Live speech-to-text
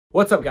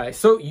What's up, guys?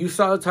 So you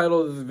saw the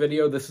title of the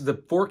video. This is the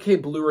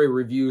 4K Blu-ray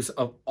reviews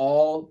of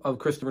all of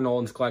Christopher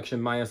Nolan's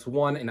collection minus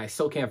one, and I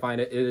still can't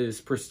find it. It is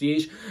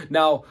Prestige.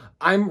 Now,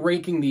 I'm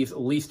ranking these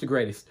least to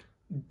greatest.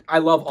 I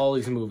love all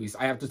these movies.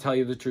 I have to tell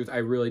you the truth. I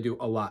really do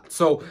a lot.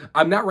 So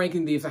I'm not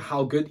ranking these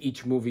how good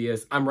each movie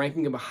is. I'm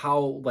ranking them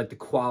how the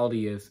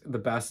quality is the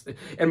best.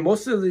 And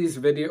most of these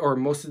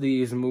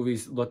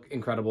movies look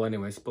incredible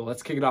anyways. But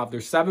let's kick it off.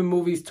 There's 7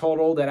 movies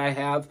total that I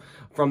have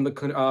from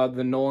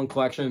the Nolan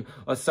collection.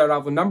 Let's start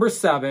off with number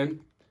 7.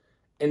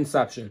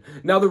 Inception.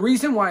 Now, the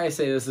reason why I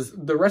say this is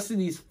the rest of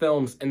these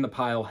films in the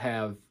pile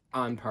have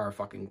on par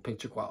fucking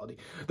picture quality.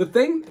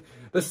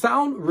 The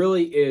sound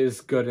really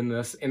is good in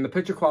this, and the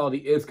picture quality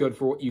is good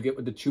for what you get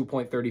with the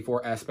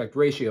 2.34 aspect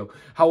ratio.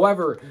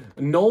 However,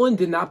 Nolan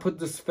did not put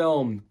this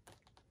film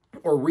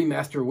or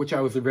remaster, which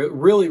I was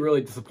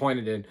really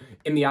disappointed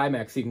in the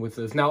IMAX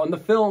sequences. Now, in the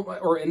film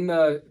or in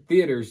the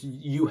theaters,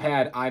 you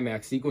had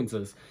IMAX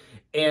sequences.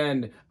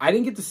 And I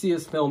didn't get to see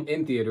this film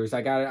in theaters.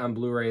 I got it on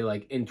Blu-ray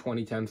in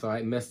 2010, so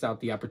I missed out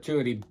the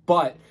opportunity.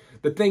 But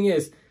the thing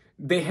is,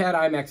 they had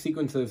IMAX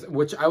sequences,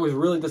 which I was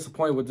really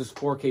disappointed with this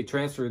 4K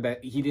transfer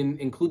that he didn't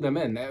include them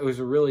in. That was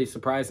really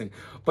surprising.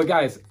 But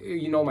guys,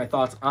 you know my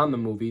thoughts on the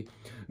movie.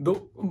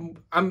 But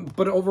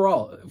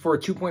overall, for a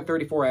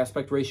 2.34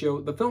 aspect ratio,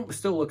 the film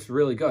still looks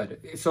really good.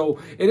 So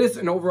it is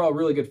an overall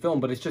really good film,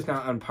 but it's just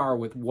not on par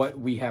with what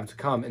we have to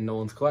come in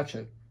Nolan's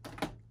collection.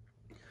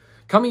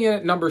 Coming in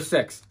at number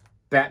 6.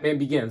 Batman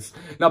Begins.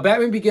 Now,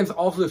 Batman Begins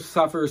also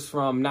suffers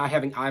from not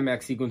having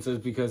IMAX sequences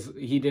because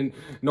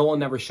Nolan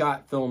never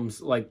shot films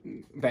like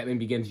Batman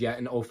Begins yet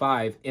in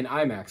 2005 in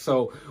IMAX.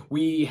 So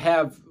we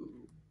have,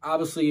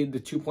 obviously, the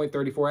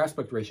 2.34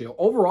 aspect ratio.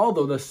 Overall,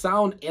 though, the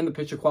sound and the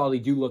picture quality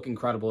do look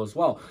incredible as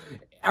well.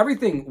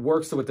 Everything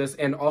works with this,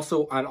 and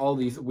also on all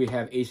these, we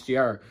have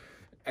HDR,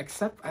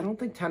 except I don't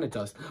think Tenet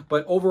does.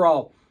 But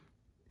overall,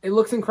 it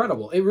looks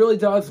incredible. It really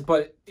does,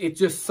 but it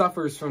just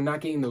suffers from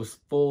not getting those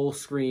full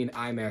screen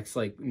IMAX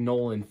like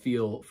Nolan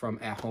feel from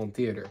at-home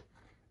theater.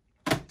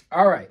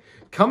 All right,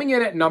 coming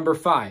in at number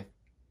 5,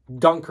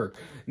 Dunkirk.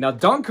 Now,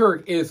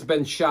 Dunkirk has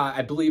been shot,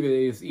 I believe it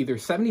is either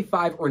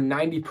 75 or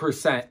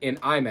 90% in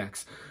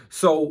IMAX.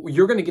 So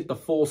you're going to get the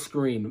full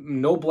screen,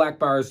 no black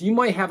bars. You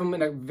might have them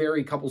in a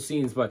very couple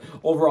scenes, but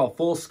overall,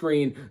 full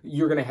screen,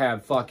 you're going to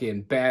have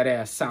fucking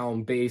badass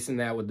sound, bass in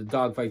that with the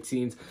dogfight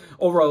scenes.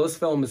 Overall, this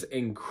film is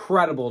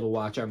incredible to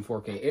watch on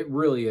 4K. It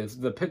really is.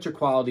 The picture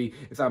quality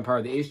is on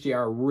par. The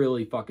HDR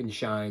really fucking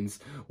shines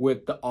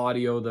with the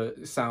audio,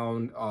 the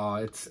sound.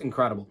 It's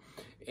incredible.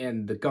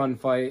 And the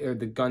gunfight, or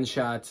the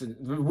gunshots,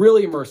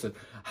 really immersive.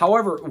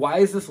 However, why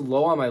is this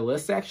low on my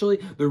list,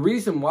 actually? The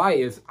reason why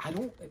is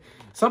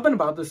something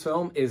about this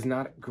film is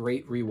not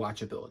great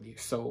rewatchability.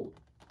 So,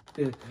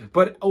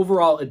 but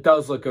overall, it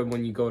does look good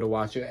when you go to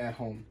watch it at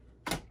home.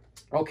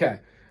 Okay,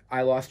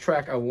 I lost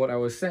track of what I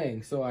was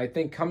saying. So I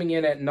think coming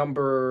in at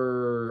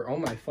number,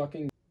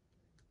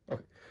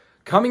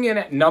 coming in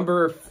at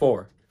number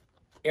 4,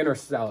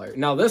 Interstellar.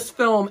 Now, this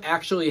film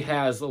actually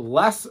has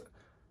less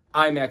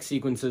IMAX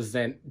sequences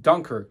than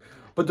Dunkirk,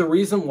 but the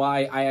reason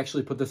why I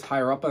actually put this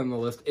higher up on the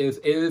list is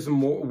it is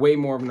way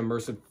more of an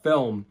immersive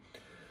film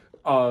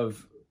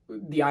of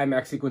the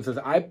IMAX sequences.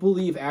 I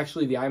believe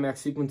actually the IMAX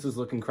sequences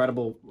look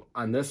incredible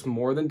on this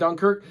more than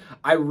Dunkirk.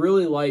 I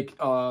really like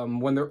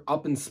when they're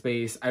up in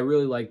space. I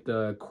really like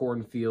the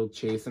cornfield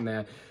chase and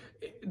that.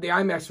 The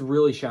IMAX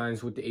really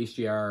shines with the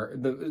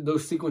HDR,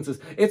 those sequences.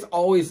 It's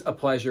always a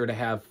pleasure to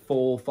have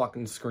full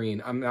fucking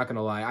screen. I'm not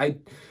gonna lie.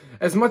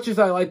 As much as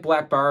I like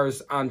black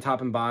bars on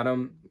top and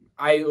bottom,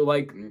 I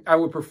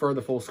would prefer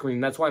the full screen.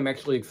 That's why I'm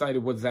actually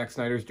excited what Zack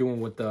Snyder's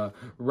doing with the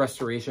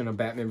restoration of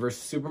Batman vs.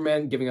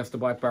 Superman, giving us the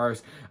black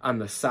bars on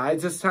the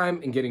sides this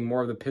time and getting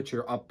more of the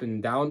picture up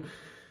and down.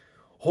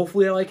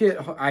 Hopefully I like it.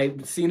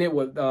 I've seen it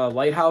with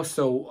Lighthouse,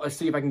 so let's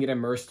see if I can get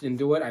immersed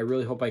into it. I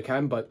really hope I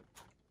can, but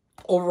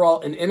overall,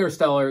 in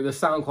Interstellar, the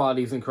sound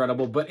quality is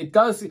incredible, but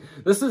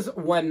this is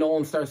when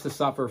Nolan starts to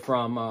suffer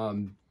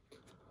from,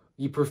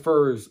 he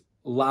prefers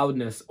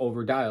loudness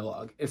over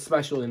dialogue,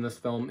 especially in this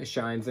film. It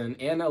shines in,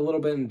 and a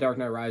little bit in Dark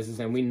Knight Rises,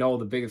 and we know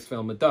the biggest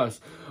film it does.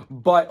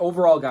 But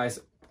overall, guys,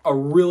 a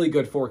really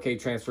good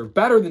 4K transfer,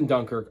 better than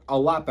Dunkirk, a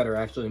lot better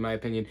actually in my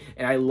opinion,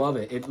 and I love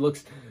it. It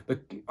looks, the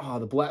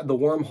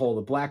wormhole,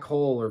 the black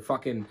hole, or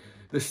fucking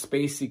the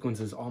space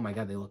sequences, oh my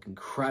god, they look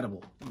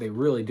incredible. They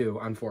really do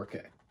on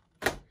 4K.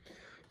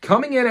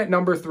 Coming in at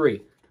number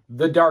 3,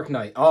 The Dark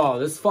Knight. Oh,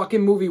 this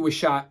fucking movie was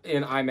shot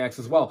in IMAX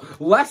as well.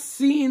 Less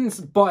scenes,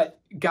 but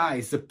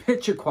guys, the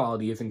picture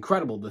quality is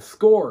incredible. The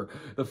score,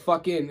 the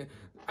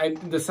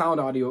sound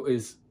audio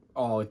is,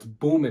 oh, it's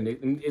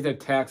booming. It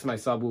attacks my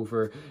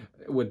subwoofer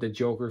with the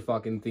Joker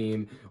fucking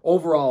theme.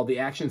 Overall, the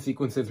action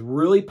sequences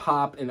really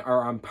pop and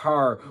are on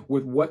par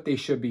with what they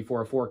should be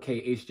for a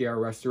 4K HDR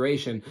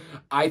restoration.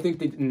 I think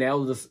they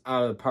nailed this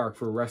out of the park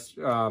for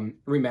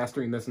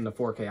remastering this into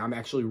 4K. I'm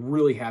actually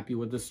really happy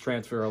with this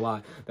transfer a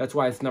lot. That's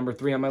why it's number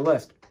 3 on my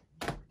list.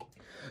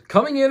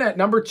 Coming in at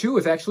number 2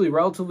 is actually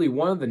relatively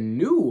one of the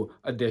new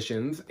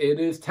additions. It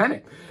is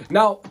Tenet.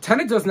 Now,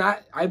 Tenet does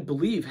not, I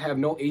believe, have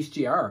no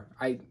HDR.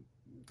 I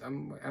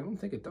don't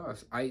think it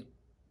does. I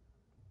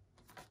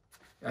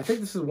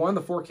think this is one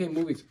of the 4K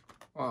movies.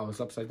 Oh, it's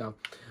upside down.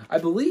 I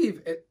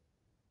believe it.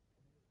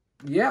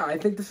 Yeah, I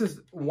think this is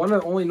one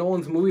of the only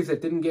Nolan's movies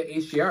that didn't get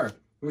HDR,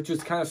 which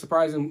is kind of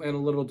surprising and a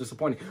little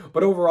disappointing.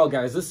 But overall,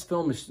 guys, this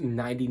film is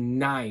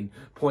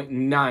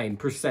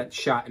 99.9%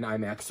 shot in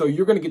IMAX. So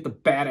you're going to get the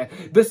bad...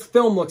 This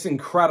film looks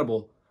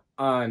incredible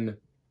on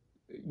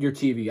your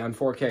TV, on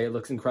 4K. It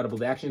looks incredible.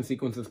 The action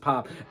sequences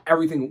pop.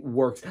 Everything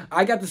works.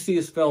 I got to see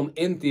this film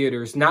in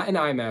theaters, not in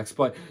IMAX,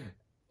 but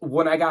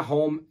when I got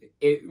home,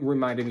 it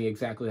reminded me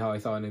exactly how I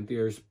saw it in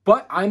theaters.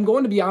 But I'm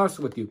going to be honest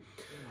with you.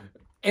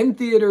 In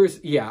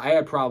theaters, yeah, I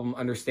had a problem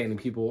understanding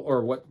people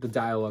or what the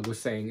dialogue was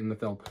saying in the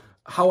film.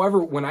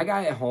 However, when I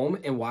got at home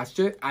and watched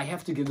it, I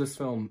have to give this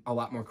film a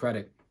lot more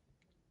credit.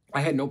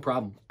 I had no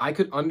problem. I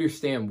could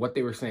understand what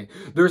they were saying.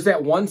 There's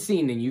that one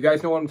scene, and you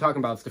guys know what I'm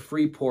talking about. It's the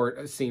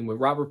Freeport scene with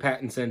Robert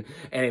Pattinson,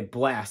 and it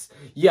blasts.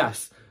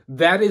 Yes,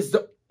 that is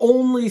the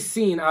only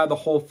scene out of the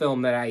whole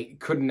film that I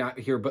could not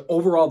hear. But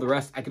overall, the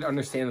rest, I could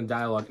understand the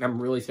dialogue. And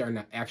I'm really starting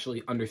to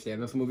actually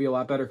understand this movie a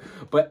lot better.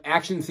 But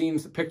action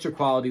scenes, picture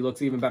quality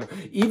looks even better.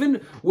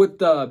 Even with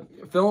the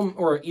film,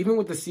 or even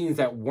with the scenes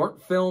that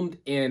weren't filmed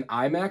in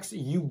IMAX,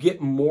 you get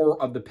more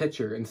of the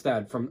picture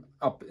instead from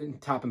up in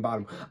top and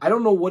bottom. I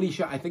don't know what he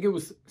shot. I think it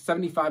was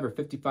 75 or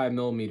 55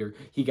 millimeter.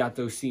 He got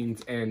those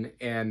scenes in,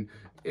 and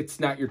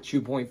it's not your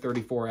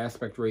 2.34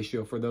 aspect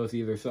ratio for those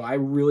either. So I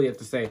really have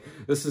to say,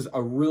 this is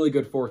a really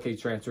good 4K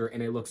transfer,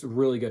 and it looks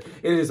really good.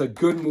 It is a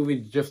good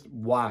movie to just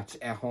watch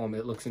at home.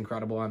 It looks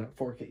incredible on a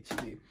 4K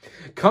TV.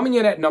 Coming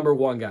in at number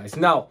 1, guys.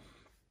 Now,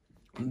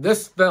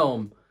 this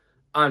film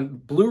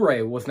on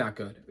Blu-ray was not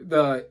good.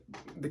 The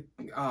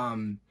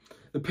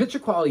picture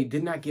quality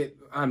did not get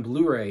on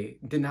Blu-ray,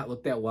 did not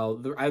look that well.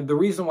 The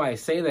reason why I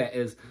say that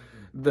is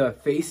the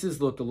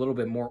faces looked a little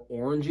bit more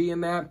orangey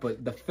in that,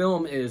 but the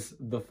film is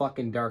the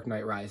fucking Dark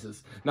Knight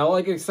Rises. Now,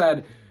 like I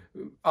said,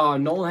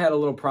 Nolan had a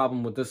little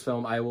problem with this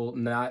film. I will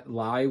not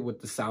lie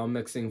with the sound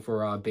mixing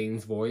for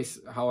Bane's voice.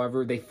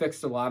 However, they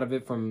fixed a lot of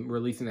it from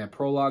releasing that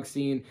prologue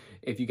scene,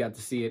 if you got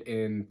to see it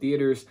in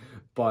theaters.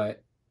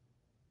 But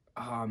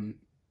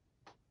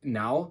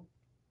now,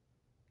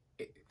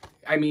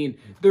 I mean,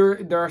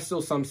 there are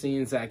still some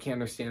scenes that I can't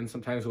understand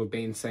sometimes with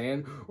Bane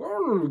saying,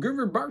 "Oh, give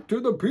it back to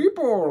the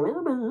people."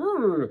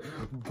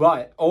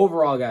 But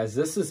overall, guys,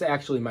 this is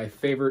actually my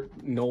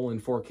favorite Nolan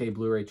 4K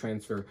Blu-ray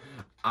transfer.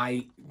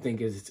 I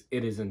think it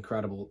is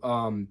incredible.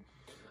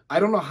 I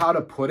don't know how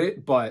to put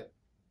it, but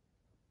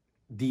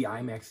the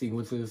IMAX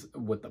sequences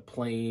with the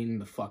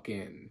plane,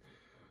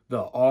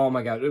 oh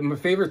my god, my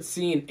favorite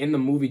scene in the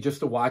movie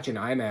just to watch in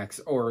IMAX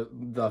or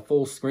the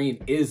full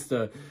screen is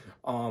the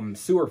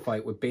sewer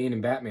fight with Bane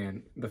and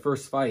Batman, the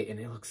first fight, and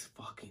it looks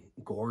fucking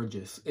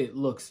gorgeous. It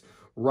looks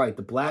right.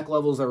 The black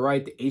levels are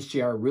right. The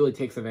HDR really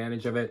takes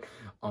advantage of it.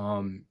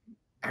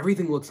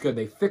 Everything looks good.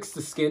 They fixed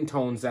the skin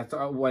tones. That's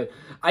what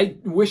I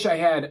wish I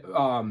had.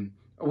 I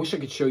wish I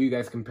could show you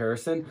guys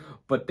comparison,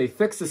 but they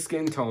fixed the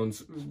skin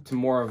tones to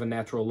more of a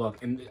natural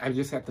look. And I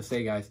just have to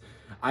say, guys,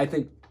 I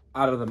think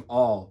out of them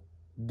all,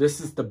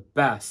 this is the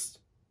best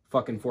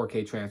fucking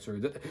 4K transfer.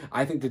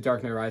 I think The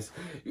Dark Knight Rises,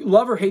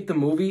 love or hate the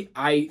movie,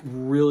 I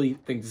really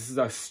think this is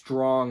a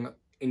strong,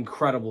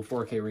 incredible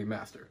 4K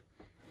remaster.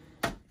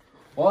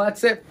 Well,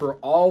 that's it for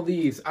all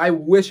these.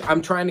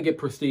 I'm trying to get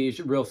Prestige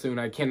real soon.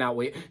 I cannot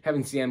wait.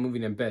 Haven't seen that movie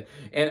in a bit.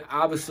 And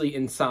obviously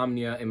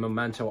Insomnia and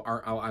Memento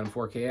aren't out on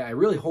 4K. I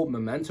really hope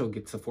Memento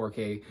gets a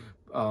 4K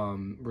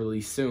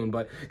release soon.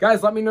 But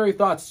guys, let me know your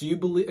thoughts. Do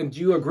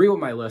you agree with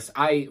my list?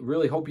 I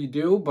really hope you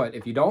do, but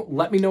if you don't,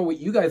 let me know what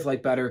you guys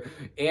like better.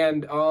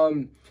 And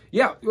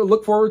yeah,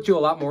 look forward to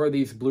a lot more of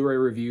these Blu-ray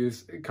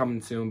reviews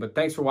coming soon. But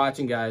thanks for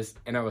watching, guys,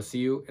 and I will see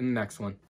you in the next one.